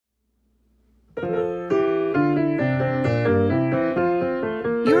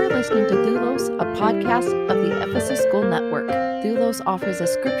listening to Doulos, a podcast of the Ephesus School Network. Doulos offers a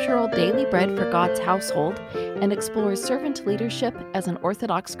scriptural daily bread for God's household and explores servant leadership as an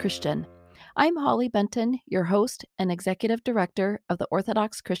Orthodox Christian. I'm Holly Benton, your host and executive director of the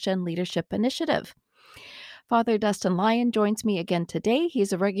Orthodox Christian Leadership Initiative. Father Dustin Lyon joins me again today.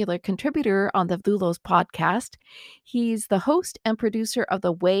 He's a regular contributor on the Doulos podcast. He's the host and producer of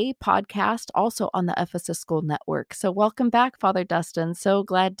the Way podcast, also on the Ephesus School Network. So welcome back, Father Dustin. So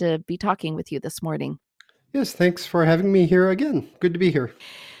glad to be talking with you this morning. Yes, thanks for having me here again. Good to be here.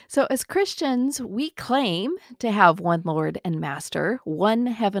 So as Christians, we claim to have one Lord and Master, one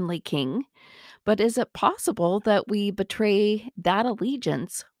heavenly King. But is it possible that we betray that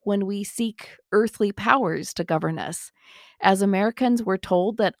allegiance when we seek earthly powers to govern us? As Americans, we're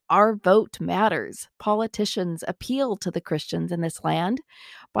told that our vote matters. Politicians appeal to the Christians in this land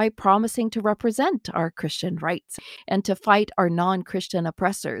by promising to represent our Christian rights and to fight our non-Christian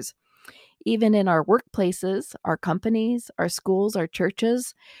oppressors. Even in our workplaces, our companies, our schools, our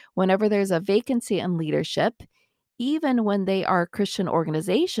churches, whenever there's a vacancy in leadership, even when they are Christian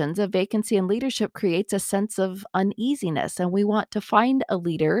organizations, a vacancy in leadership creates a sense of uneasiness, and we want to find a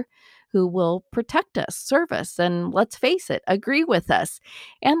leader who will protect us, serve us, and let's face it, agree with us,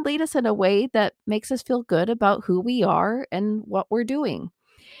 and lead us in a way that makes us feel good about who we are and what we're doing.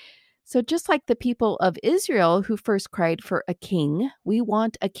 So, just like the people of Israel who first cried for a king, we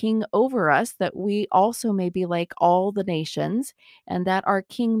want a king over us that we also may be like all the nations, and that our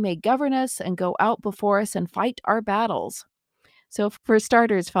king may govern us and go out before us and fight our battles. So, for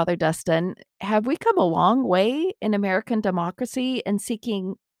starters, Father Dustin, have we come a long way in American democracy in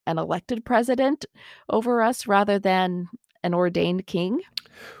seeking an elected president over us rather than an ordained king?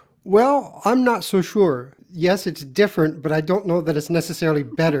 Well, I'm not so sure. Yes, it's different, but I don't know that it's necessarily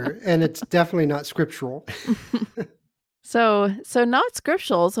better, and it's definitely not scriptural. So not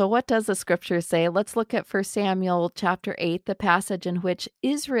scriptural. So what does the scripture say? Let's look at 1 Samuel chapter 8, the passage in which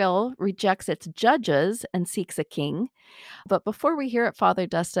Israel rejects its judges and seeks a king. But before we hear it, Father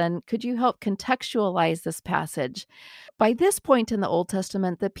Dustin, could you help contextualize this passage? By this point in the Old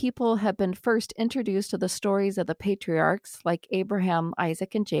Testament, the people have been first introduced to the stories of the patriarchs like Abraham,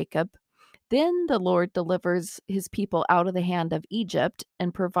 Isaac, and Jacob. Then the Lord delivers his people out of the hand of Egypt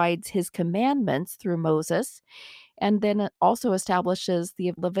and provides his commandments through Moses. And then it also establishes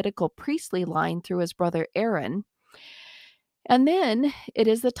the Levitical priestly line through his brother Aaron. And then it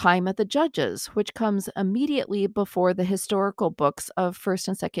is the time of the judges, which comes immediately before the historical books of 1st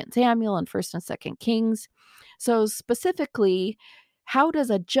and 2nd Samuel and 1st and 2nd Kings. So specifically, how does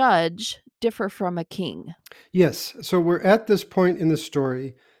a judge differ from a king? Yes, so we're at this point in the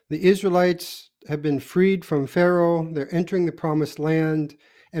story. The Israelites have been freed from Pharaoh. They're entering the promised land.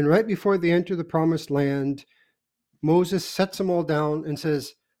 And right before they enter the promised land, Moses sets them all down and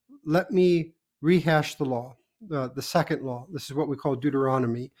says, let me rehash the law, the second law. This is what we call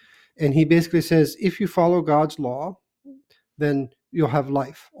Deuteronomy. And he basically says, if you follow God's law, then you'll have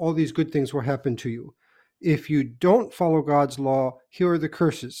life. All these good things will happen to you. If you don't follow God's law, here are the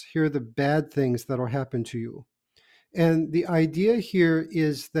curses. Here are the bad things that will happen to you. And the idea here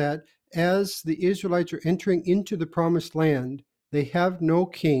is that as the Israelites are entering into the promised land, they have no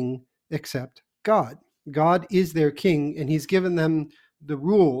king except God. God is their king, and he's given them the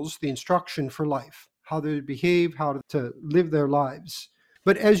rules, the instruction for life, how to behave, how to live their lives.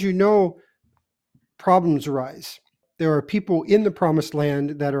 But as you know, problems arise. There are people in the promised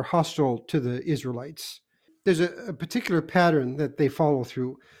land that are hostile to the Israelites. There's a particular pattern that they follow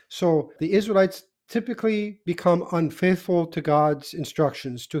through. So the Israelites typically become unfaithful to God's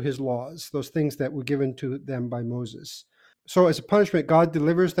instructions, to his laws, those things that were given to them by Moses. So as a punishment, God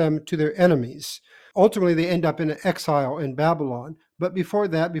delivers them to their enemies. Ultimately, they end up in exile in Babylon. But before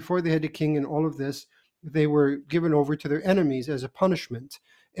that, before they had a king and all of this, they were given over to their enemies as a punishment.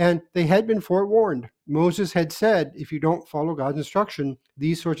 And they had been forewarned. Moses had said, if you don't follow God's instruction,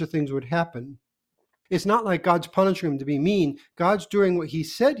 these sorts of things would happen. It's not like God's punishing them to be mean. God's doing what he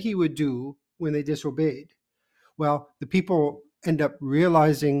said he would do when they disobeyed. Well, the people end up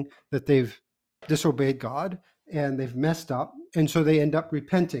realizing that they've disobeyed God and they've messed up, and so they end up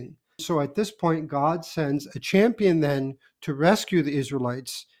repenting. So at this point, God sends a champion then to rescue the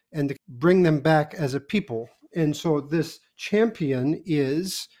Israelites and to bring them back as a people. And so this champion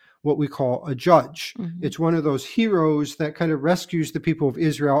is what we call a judge. Mm-hmm. It's one of those heroes that kind of rescues the people of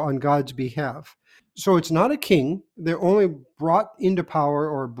Israel on God's behalf. So it's not a king. They're only brought into power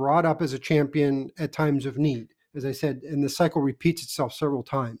or brought up as a champion at times of need, as I said, and the cycle repeats itself several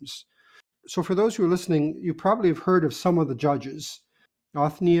times. So for those who are listening, you probably have heard of some of the judges: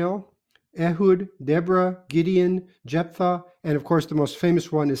 Othniel, Ehud, Deborah, Gideon, Jephthah, and of course the most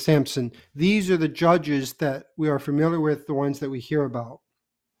famous one is Samson. These are the judges that we are familiar with, the ones that we hear about.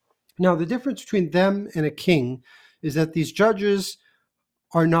 Now, the difference between them and a king is that these judges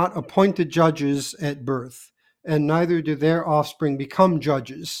are not appointed judges at birth, and neither do their offspring become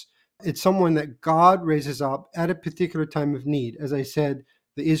judges. It's someone that God raises up at a particular time of need. As I said,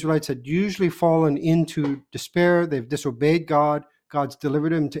 the Israelites had usually fallen into despair. They've disobeyed God. God's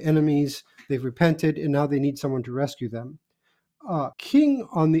delivered them to enemies. They've repented, and now they need someone to rescue them. A king,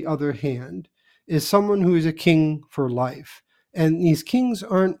 on the other hand, is someone who is a king for life. And these kings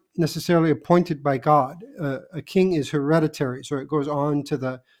aren't necessarily appointed by God. A king is hereditary, so it goes on to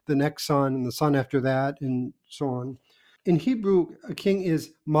the next son and the son after that, and so on. In Hebrew, a king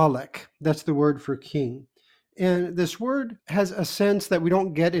is malek. That's the word for king. And this word has a sense that we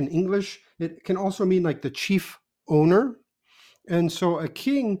don't get in English. It can also mean like the chief owner. And so a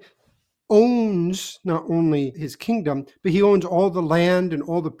king owns not only his kingdom, but he owns all the land and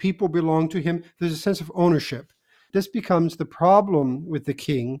all the people belong to him. There's a sense of ownership. This becomes the problem with the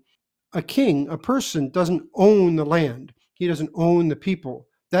king. A king, a person, doesn't own the land. He doesn't own the people.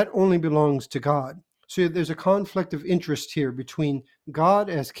 That only belongs to God. So there's a conflict of interest here between God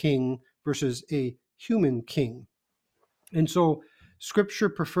as king versus a human king. And so Scripture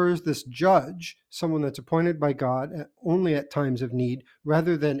prefers this judge, someone that's appointed by God only at times of need,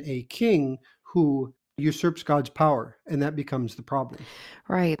 rather than a king who usurps God's power, and that becomes the problem.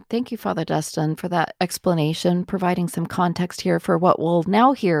 Right. Thank you, Father Dustin, for that explanation, providing some context here for what we'll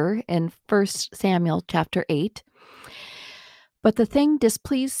now hear in 1 Samuel chapter 8. But the thing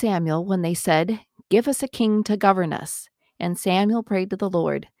displeased Samuel when they said, "Give us a king to govern us." And Samuel prayed to the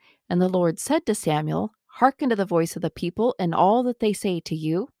Lord. And the Lord said to Samuel, "Hearken to the voice of the people and all that they say to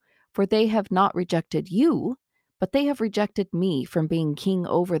you, for they have not rejected you, but they have rejected me from being king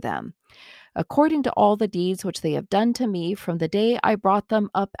over them, according to all the deeds which they have done to me from the day I brought them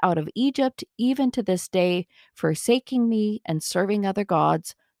up out of Egypt, even to this day, forsaking me and serving other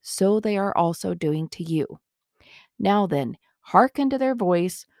gods, so they are also doing to you. Now then, hearken to their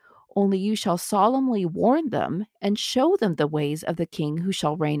voice, only you shall solemnly warn them and show them the ways of the king who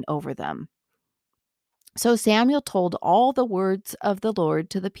shall reign over them." So Samuel told all the words of the Lord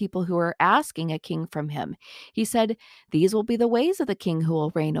to the people who were asking a king from him. He said, "These will be the ways of the king who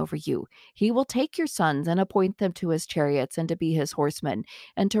will reign over you. He will take your sons and appoint them to his chariots and to be his horsemen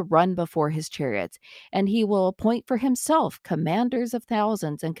and to run before his chariots. And he will appoint for himself commanders of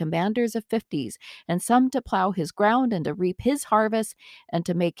thousands and commanders of fifties, and some to plow his ground and to reap his harvest and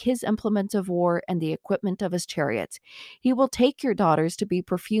to make his implements of war and the equipment of his chariots. He will take your daughters to be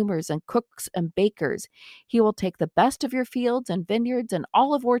perfumers and cooks and bakers. He will take the best of your fields and vineyards and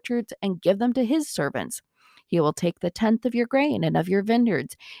olive orchards and give them to his servants. He will take the tenth of your grain and of your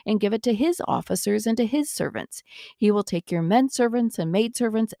vineyards and give it to his officers and to his servants. He will take your men servants and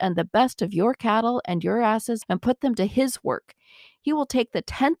maidservants and the best of your cattle and your asses and put them to his work. He will take the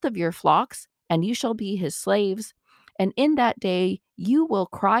tenth of your flocks, and you shall be his slaves. And in that day you will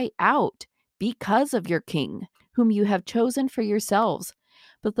cry out because of your king, whom you have chosen for yourselves.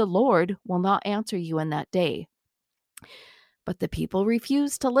 But the Lord will not answer you in that day." But the people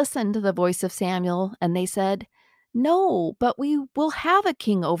refused to listen to the voice of Samuel, and they said, "No, but we will have a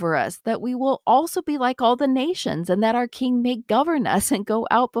king over us, that we will also be like all the nations, and that our king may govern us and go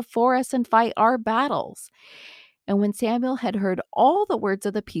out before us and fight our battles." And when Samuel had heard all the words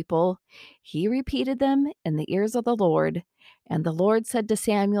of the people, he repeated them in the ears of the Lord. And the Lord said to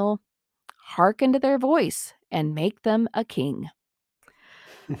Samuel, "Hearken to their voice and make them a king."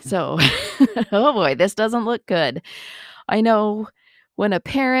 So, oh boy, this doesn't look good. I know when a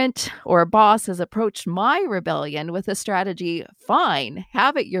parent or a boss has approached my rebellion with a strategy, "Fine,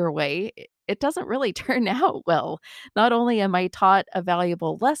 have it your way," it doesn't really turn out well. Not only am I taught a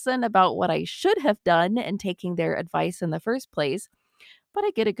valuable lesson about what I should have done in taking their advice in the first place, but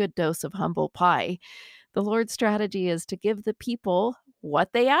I get a good dose of humble pie. The Lord's strategy is to give the people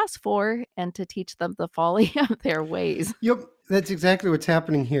what they ask for and to teach them the folly of their ways. Yep, that's exactly what's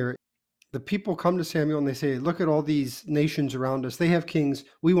happening here. The people come to Samuel and they say, "Look at all these nations around us. They have kings.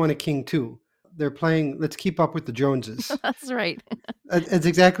 We want a king too." They're playing, let's keep up with the Joneses. That's right. That's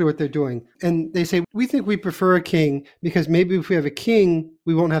exactly what they're doing. And they say, "We think we prefer a king because maybe if we have a king,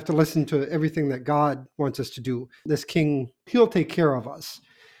 we won't have to listen to everything that God wants us to do. This king, he'll take care of us."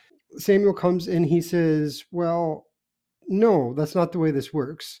 Samuel comes and he says, "Well, no, that's not the way this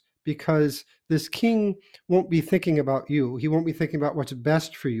works, because this king won't be thinking about you. He won't be thinking about what's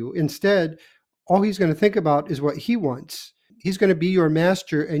best for you. Instead, all he's going to think about is what he wants. He's going to be your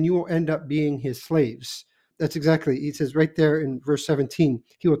master and you will end up being his slaves." That's exactly, he says right there in verse 17,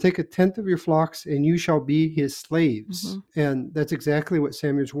 he will take a tenth of your flocks and you shall be his slaves. And that's exactly what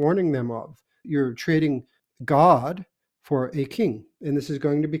Samuel's warning them of. You're trading God for a king, and this is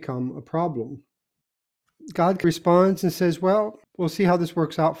going to become a problem. God responds and says, well, we'll see how this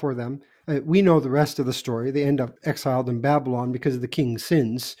works out for them. We know the rest of the story. They end up exiled in Babylon because of the king's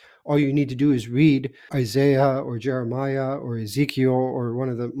sins. All you need to do is read Isaiah or Jeremiah or Ezekiel or one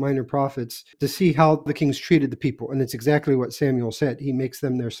of the minor prophets to see how the kings treated the people. And it's exactly what Samuel said. He makes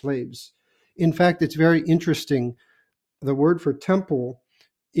them their slaves. In fact, it's very interesting. The word for temple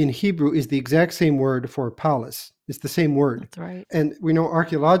in Hebrew is the exact same word for palace. It's the same word. That's right. And we know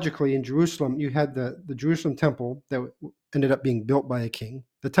archaeologically in Jerusalem, you had the Jerusalem temple that ended up being built by a king.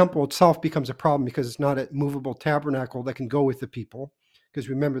 The temple itself becomes a problem because it's not a movable tabernacle that can go with the people. Because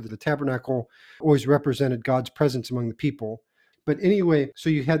remember that the tabernacle always represented God's presence among the people. But anyway, so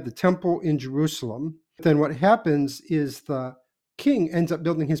you had the temple in Jerusalem. Then what happens is the king ends up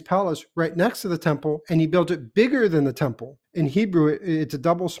building his palace right next to the temple, and he built it bigger than the temple. In Hebrew, it's a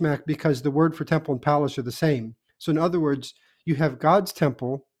double smack because the word for temple and palace are the same. So in other words, you have God's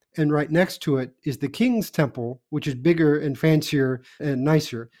temple, and right next to it is the king's temple, which is bigger and fancier and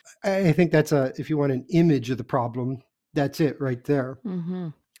nicer. I think that's if you want an image of the problem, that's it right there.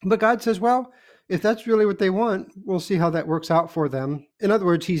 But God says, well, if that's really what they want, we'll see how that works out for them. In other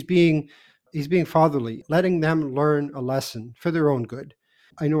words, he's being fatherly, letting them learn a lesson for their own good.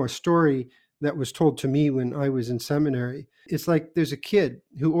 I know a story that was told to me when I was in seminary. It's like there's a kid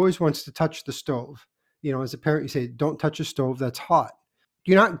who always wants to touch the stove. You know, as a parent, you say, don't touch a stove that's hot.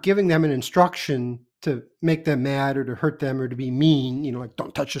 You're not giving them an instruction to make them mad or to hurt them or to be mean, like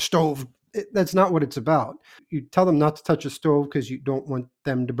don't touch the stove. That's not what it's about. You tell them not to touch a stove because you don't want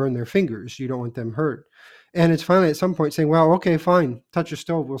them to burn their fingers. You don't want them hurt. And it's finally at some point saying, well, okay, fine, touch a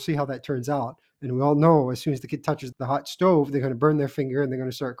stove. We'll see how that turns out. And we all know as soon as the kid touches the hot stove, they're going to burn their finger and they're going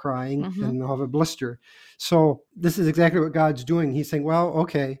to start crying and they'll have a blister. So this is exactly what God's doing. He's saying, well,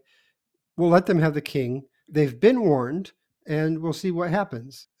 okay, we'll let them have the king. They've been warned and we'll see what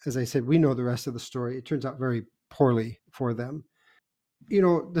happens. As I said, we know the rest of the story. It turns out very poorly for them.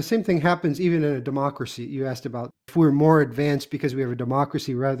 The same thing happens even in a democracy. You asked about if we're more advanced because we have a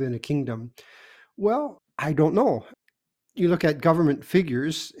democracy rather than a kingdom. Well, I don't know. You look at government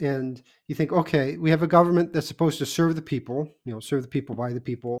figures and you think, okay, we have a government that's supposed to serve the people, serve the people, by the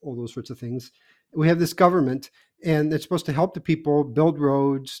people, all those sorts of things. We have this government and it's supposed to help the people build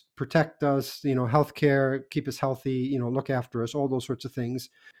roads, protect us, healthcare, keep us healthy, look after us, all those sorts of things.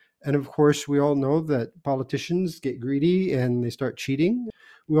 And of course, we all know that politicians get greedy and they start cheating.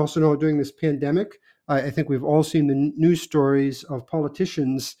 We also know during this pandemic, I think we've all seen the news stories of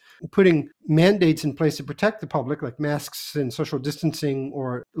politicians putting mandates in place to protect the public, like masks and social distancing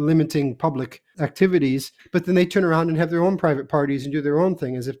or limiting public activities. But then they turn around and have their own private parties and do their own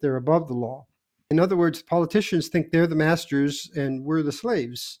thing as if they're above the law. In other words, politicians think they're the masters and we're the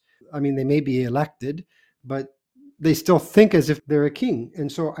slaves. I mean, they may be elected, but they still think as if they're a king.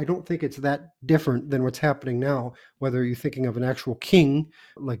 And so I don't think it's that different than what's happening now, whether you're thinking of an actual king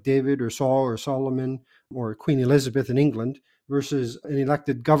like David or Saul or Solomon or Queen Elizabeth in England versus an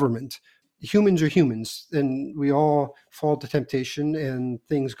elected government. Humans are humans, and we all fall to temptation and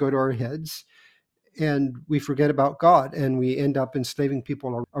things go to our heads and we forget about God and we end up enslaving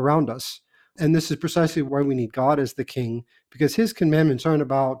people around us. And this is precisely why we need God as the king, because his commandments aren't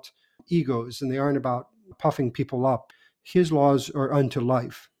about egos and they aren't about puffing people up. His laws are unto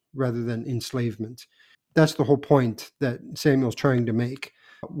life rather than enslavement. That's the whole point that Samuel's trying to make.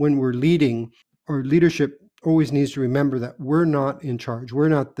 When we're leading, our leadership always needs to remember that we're not in charge. We're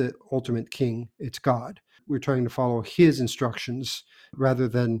not the ultimate king. It's God. We're trying to follow his instructions rather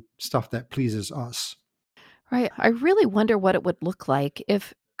than stuff that pleases us. Right. I really wonder what it would look like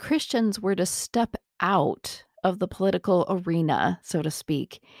if Christians were to step out of the political arena, so to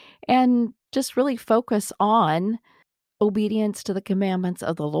speak, and just really focus on obedience to the commandments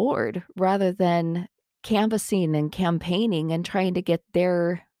of the Lord rather than canvassing and campaigning and trying to get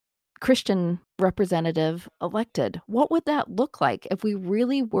their Christian representative elected. What would that look like if we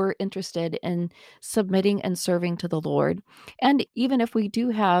really were interested in submitting and serving to the Lord? And even if we do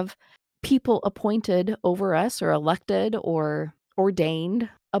have people appointed over us or elected or ordained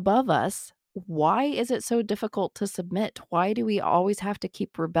above us, why is it so difficult to submit? Why do we always have to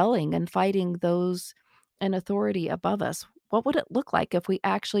keep rebelling and fighting those in authority above us? What would it look like if we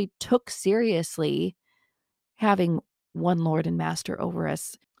actually took seriously having one Lord and Master over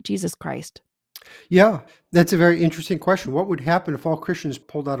us, Jesus Christ? Yeah, that's a very interesting question. What would happen if all Christians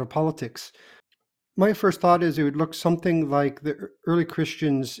pulled out of politics? My first thought is it would look something like the early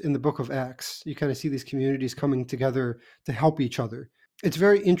Christians in the book of Acts. You kind of see these communities coming together to help each other. It's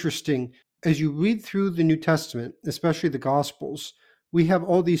very interesting. As you read through the New Testament, especially the Gospels, we have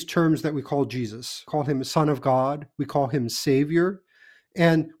all these terms that we call Jesus. We call him Son of God. We call him Savior.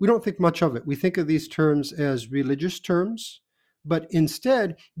 And we don't think much of it. We think of these terms as religious terms, but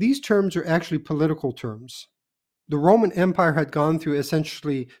instead, these terms are actually political terms. The Roman Empire had gone through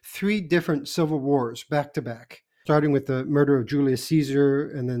essentially 3 different civil wars back to back, starting with the murder of Julius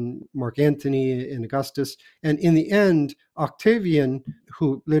Caesar and then Mark Antony and Augustus. And in the end, Octavian,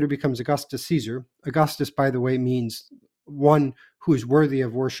 who later becomes Augustus Caesar, Augustus, by the way, means one who is worthy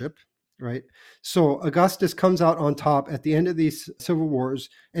of worship, right? So Augustus comes out on top at the end of these civil wars,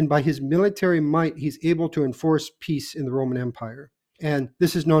 and by his military might, he's able to enforce peace in the Roman Empire. And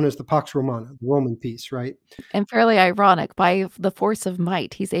this is known as the Pax Romana, the Roman peace, right? And fairly ironic, by the force of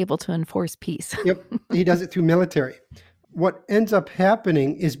might, he's able to enforce peace. Yep, he does it through military. What ends up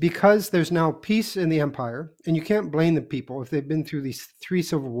happening is because there's now peace in the empire, and you can't blame the people if they've been through these 3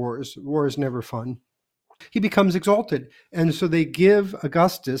 civil wars. War is never fun. He becomes exalted. And so they give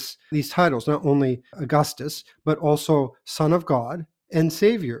Augustus these titles, not only Augustus, but also Son of God and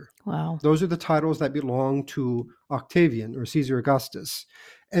Savior. Wow. Those are the titles that belong to Octavian or Caesar Augustus.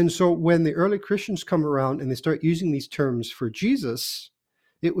 And so when the early Christians come around and they start using these terms for Jesus,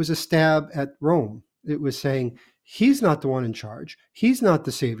 it was a stab at Rome. It was saying, he's not the one in charge. He's not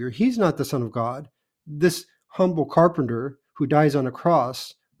the Savior. He's not the Son of God. This humble carpenter who dies on a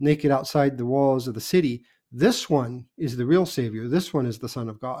cross, naked outside the walls of the city, this one is the real Savior. This one is the Son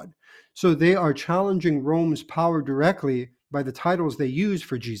of God. So they are challenging Rome's power directly by the titles they use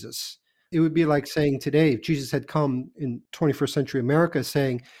for Jesus. It would be like saying today, if Jesus had come in 21st century America,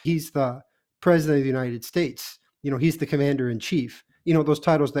 saying he's the president of the United States, he's the commander in chief. Those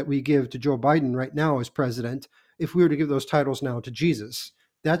titles that we give to Joe Biden right now as president, if we were to give those titles now to Jesus,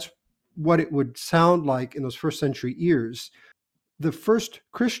 that's what it would sound like in those first century years. The first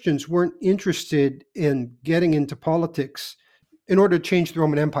Christians weren't interested in getting into politics in order to change the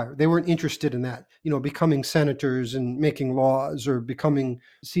Roman Empire. They weren't interested in that, becoming senators and making laws or becoming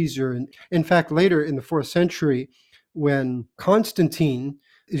Caesar. And in fact, later in the 4th century, when Constantine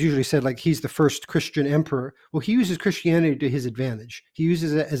is usually said like he's the first Christian emperor, well, he uses Christianity to his advantage. He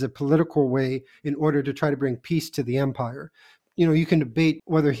uses it as a political way in order to try to bring peace to the empire. You can debate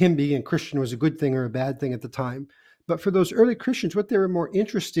whether him being a Christian was a good thing or a bad thing at the time. But for those early Christians, what they were more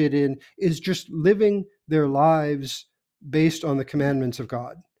interested in is just living their lives based on the commandments of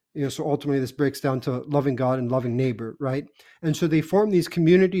God. So ultimately this breaks down to loving God and loving neighbor, right? And so they form these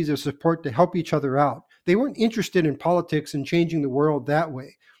communities of support to help each other out. They weren't interested in politics and changing the world that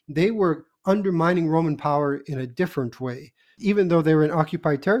way. They were undermining Roman power in a different way. Even though they were in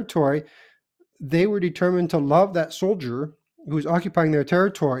occupied territory, they were determined to love that soldier who was occupying their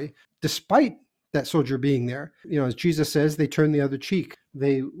territory, despite that soldier being there. As Jesus says, they turned the other cheek.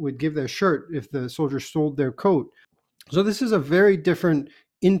 They would give their shirt if the soldier stole their coat. So this is a very different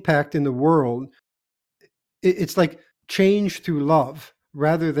impact in the world. It's like change through love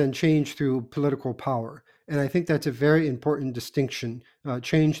rather than change through political power. And I think that's a very important distinction,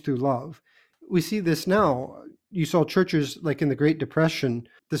 change through love. We see this now. You saw churches like in the Great Depression.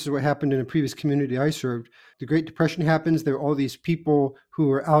 This is what happened in a previous community I served. The Great Depression happens. There are all these people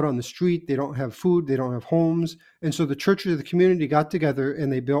who are out on the street. They don't have food. They don't have homes. And so the churches of the community got together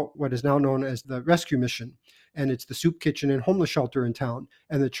and they built what is now known as the Rescue Mission. And it's the soup kitchen and homeless shelter in town.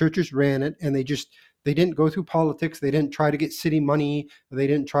 And the churches ran it, and they didn't go through politics. They didn't try to get city money. They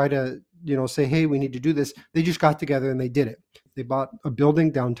didn't try to, say, hey, we need to do this. They just got together and they did it. They bought a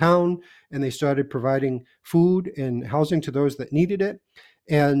building downtown and they started providing food and housing to those that needed it.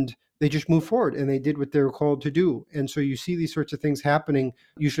 And they just moved forward and they did what they were called to do. And so you see these sorts of things happening,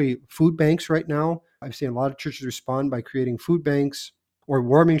 usually food banks right now. I've seen a lot of churches respond by creating food banks or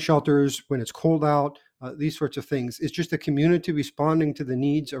warming shelters when it's cold out. These sorts of things. It's just a community responding to the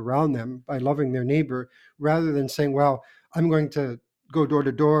needs around them by loving their neighbor, rather than saying, well, I'm going to go door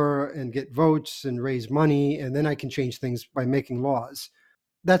to door and get votes and raise money, and then I can change things by making laws.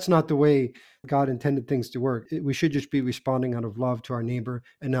 That's not the way God intended things to work. We should just be responding out of love to our neighbor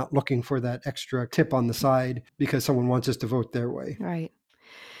and not looking for that extra tip on the side because someone wants us to vote their way. Right.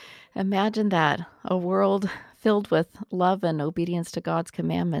 Imagine that, a world filled with love and obedience to God's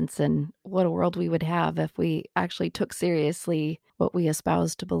commandments, and what a world we would have if we actually took seriously what we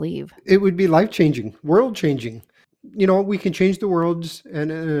espouse to believe. It would be life-changing, world-changing. We can change the world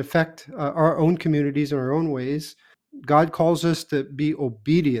and affect our own communities in our own ways. God calls us to be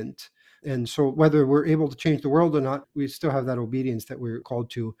obedient. And so whether we're able to change the world or not, we still have that obedience that we're called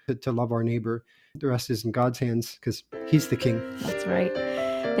to love our neighbor. The rest is in God's hands because He's the King. That's right.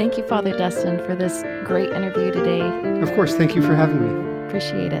 Thank you, Father Dustin, for this great interview today. Of course, thank you for having me.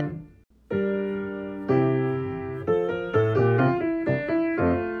 Appreciate it.